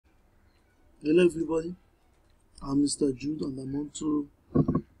Hello everybody, I'm Mr. Jude and I'm onto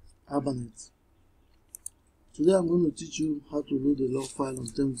Abernethy. Today I'm going to teach you how to load a log file on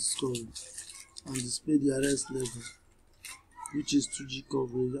TEMS Discovery and display the Rxlevel, which is 2G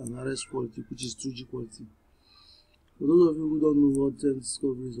coverage, and RxQuality, which is 2G quality. For those of you who don't know what TEMS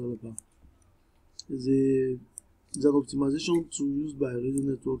Discovery is all about, it's an optimization tool used by radio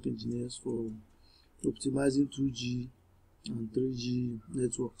network engineers for optimizing 2G and 3G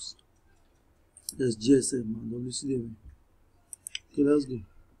networks. There's GSM and WCDMA. Okay, let's go.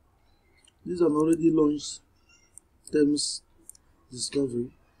 This is an already launched TEMS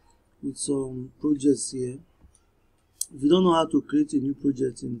Discovery with some projects here. If you don't know how to create a new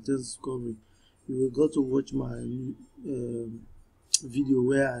project in TEMS Discovery, you will go to watch my video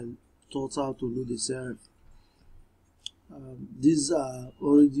where I taught how to load a CRF. These are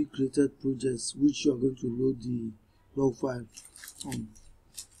already created projects which you are going to load the log file on.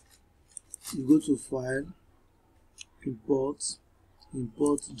 You go to File, Import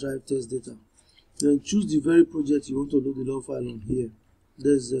drive test data. Then choose the very project you want to load the log file on here.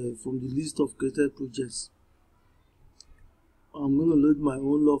 There's from the list of created projects. I'm going to load my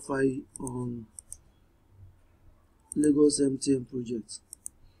own log file on Lagos MTN project.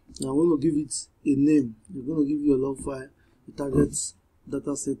 Now I'm going to give it a name. You're going to give your log file a target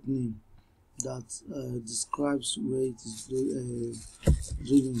dataset name that describes where it is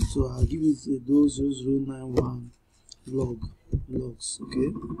driven. So I'll give it a 0091 logs.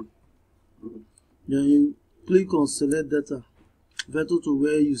 Okay. Then you click on select data, vector to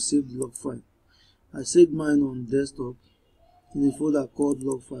where you save the log file. I saved mine on desktop in a folder called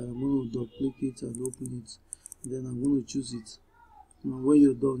log file. I'm going to double click it and open it. Then I'm going to choose it. Now when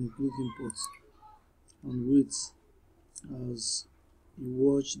you're done, you click import and wait as you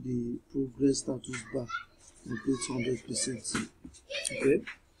watch the progress status bar complete 100%. Okay.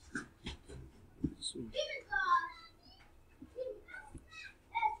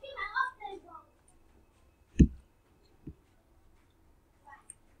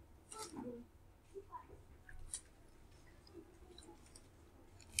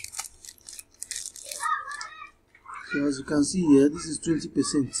 So as you can see here, this is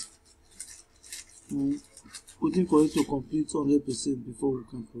 20%. Waiting for it to complete 100% before we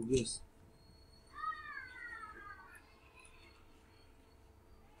can progress.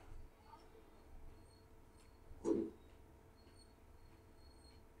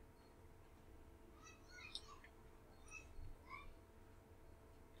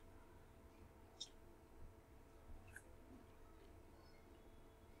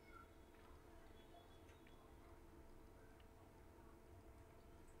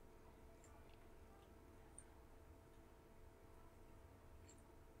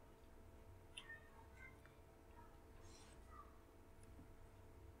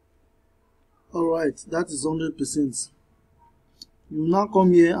 Alright, that is 100%. You now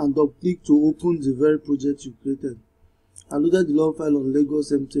come here and double click to open the very project you created. I loaded the log file on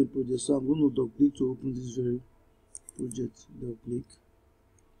Lagos MTN project, so I'm going to double click to open this very project. Double click.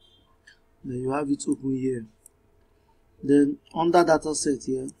 Then you have it open here. Then under dataset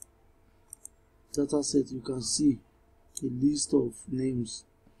here, dataset, you can see a list of names.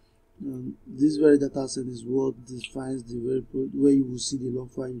 This very dataset is what defines the very where you will see the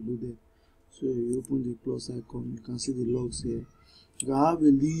log file you loaded. So you open the plus icon, you can see the logs here. You can have a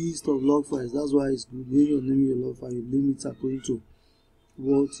list of log files. That's why it's good when you name your log file, you name it according to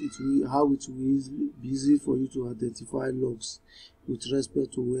what it will, how it will be easy for you to identify logs with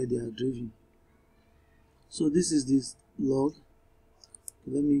respect to where they are driven. So this is this log.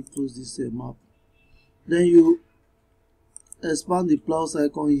 Let me close this map. Then you expand the plus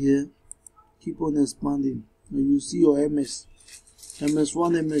icon here. Keep on expanding. And you see your MS,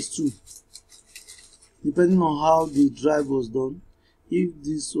 MS1, MS2. Depending on how the drive was done. If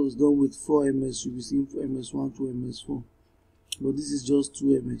this was done with 4 MS, you'll be seeing MS1 to MS4. But this is just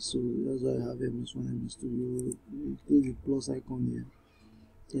 2 MS, so that's why I have MS1, MS2. You click the plus icon here.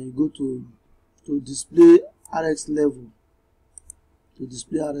 Then you go to display Rxlevel. To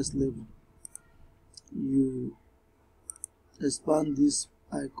display Rxlevel, you expand this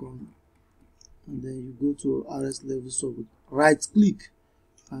icon and then you go to Rxlevel sub. Right click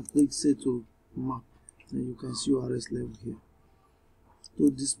and click set to map. Then you can see your Rxlevel here.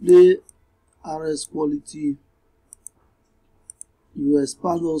 To display RxQuality, you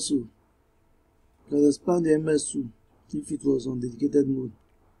expand also. You can expand the MS2 if it was on dedicated mode.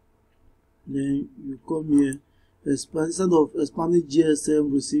 Then you come here, expand, instead of expanding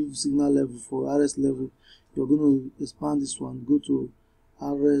GSM receive signal level for Rxlevel, you're going to expand this one. Go to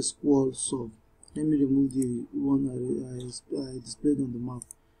RxQual sub. Let me remove the one I displayed on the map.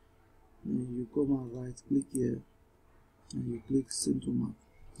 then you come and right click here and you click send to map.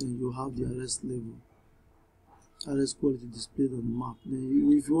 Then you have the Rxlevel RX quality displayed on the map.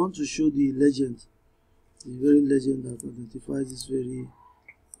 Then if you want to show the legend, the very legend that identifies this very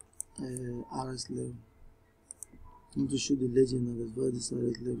Rxlevel, you want to show the legend that identifies this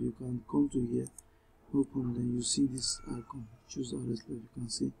Rxlevel, you can come to here, open, then you see this icon, choose Rxlevel. You can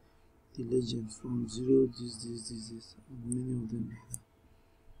see the legend from 0, this, and many of them like that.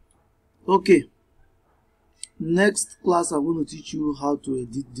 Okay, next class I'm going to teach you how to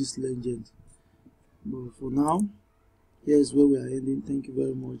edit this legend. But for now, here's where we are ending. Thank you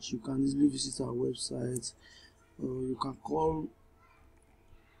very much. You can easily visit our website, or you can call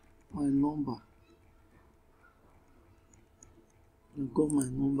my number. You can call my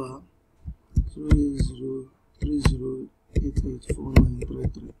number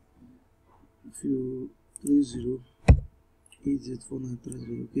 3030884933. If you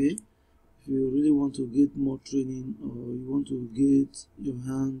 30884933, okay. If you really want to get more training, or you want to get your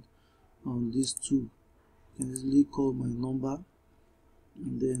hand on this tool, you can easily call my number,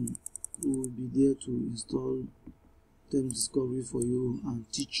 and then we will be there to install TEMS Discovery for you and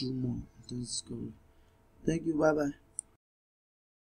teach you more on TEMS Discovery. Thank you. Bye bye.